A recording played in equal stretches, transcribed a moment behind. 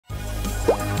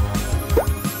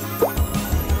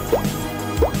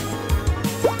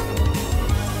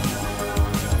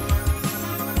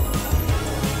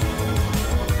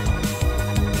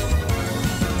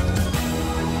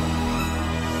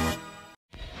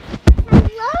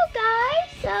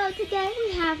again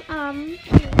we have now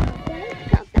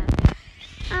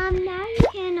you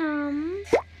can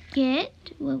get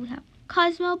what we have: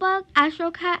 Cosmo Bug,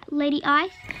 Astro Cat, Lady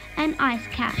Ice, and Ice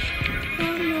Cat.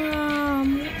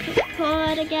 What's it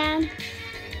called again?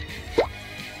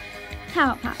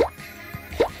 Power Pack.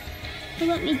 So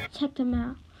let me check them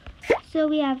out. So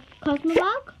we have Cosmo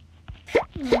Bug,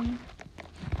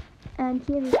 and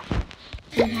here is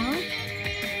the power.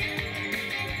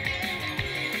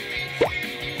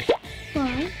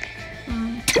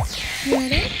 Here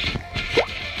it is.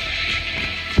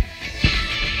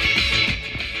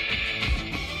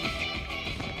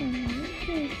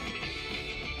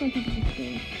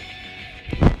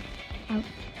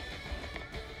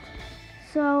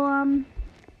 So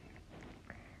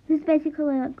this is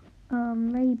basically like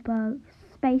Ladybug's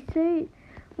spacesuit.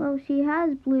 Well, she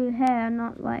has blue hair,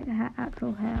 not like her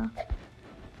actual hair.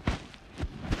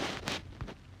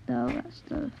 So that's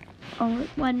the only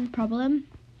one problem.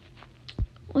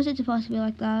 Was it supposed to be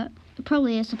like that? It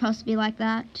probably is supposed to be like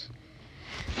that.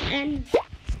 And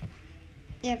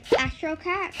you have Astro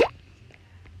Cat.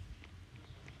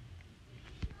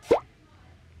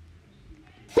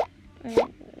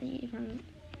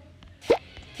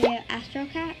 Yeah, Astro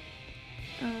Cat.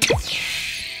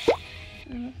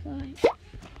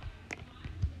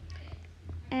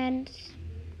 And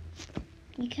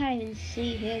you can't even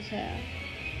see his hair.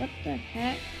 What the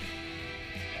heck?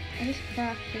 I just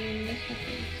cracked and this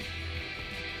happens.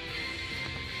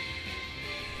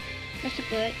 That's a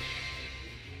glitch.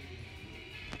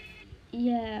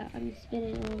 Yeah, I'm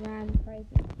spinning all around crazy.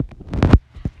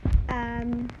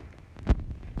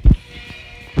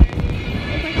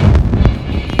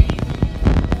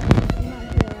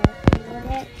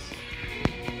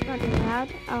 Not too loud.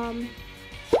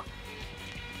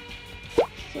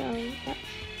 So that's,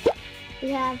 we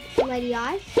have Lady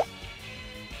Ice.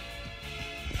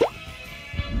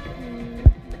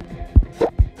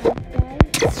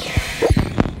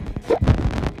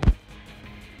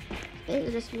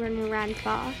 It's just running around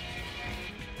fast.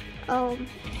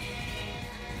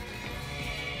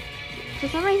 For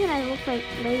some reason it looks like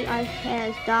Lady Ice's hair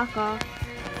is darker.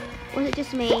 Was it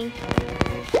just me?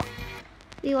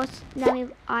 Now we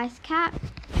have Ice Cat.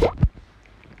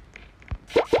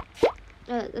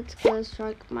 That's Glow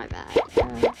Strike, my bad.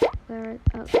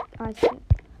 Ice Cat.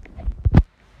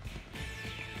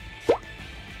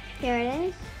 Here it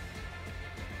is.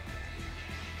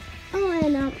 Oh,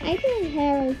 and Adrian's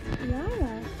hair is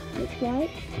Lava, looks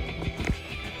like.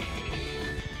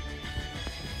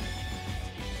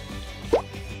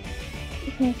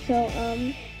 Okay, so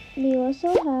we also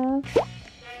have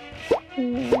the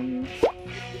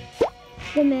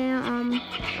mayor on the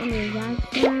right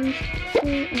hand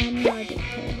and Magic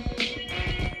Tail.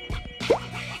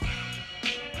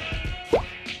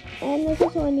 And this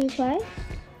is a new place.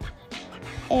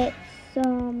 It's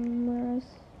where's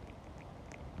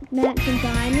Mansion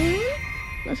Dining.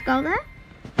 Let's go there.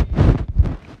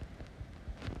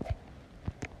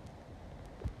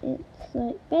 It's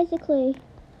like basically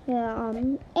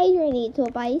Adrian eats all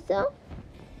by himself.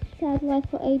 Sad life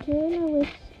for Adrian. I wish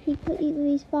he could eat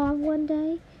with his father one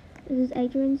day. This is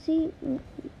Adrian's seat.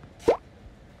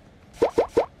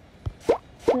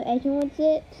 So Adrian wants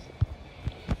it.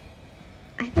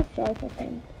 I feel sorry for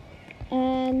him.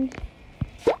 And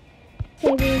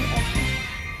Adrian's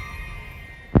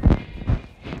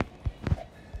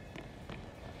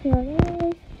here it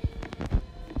is.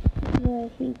 Where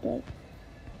he does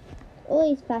all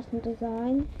his fashion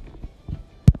design.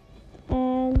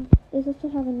 And there's also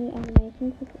have a new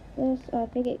animation for this. I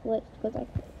think it glitched because I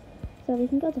clicked. So we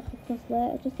can go to Hot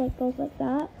there. It just like goes like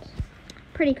that.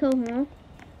 Pretty cool, huh?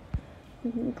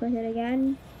 We can click it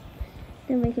again.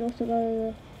 Then we can also go to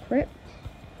the crypt.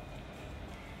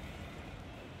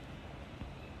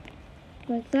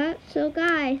 Like that. So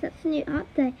guys, that's a new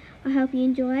update. I hope you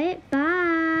enjoy it. Bye.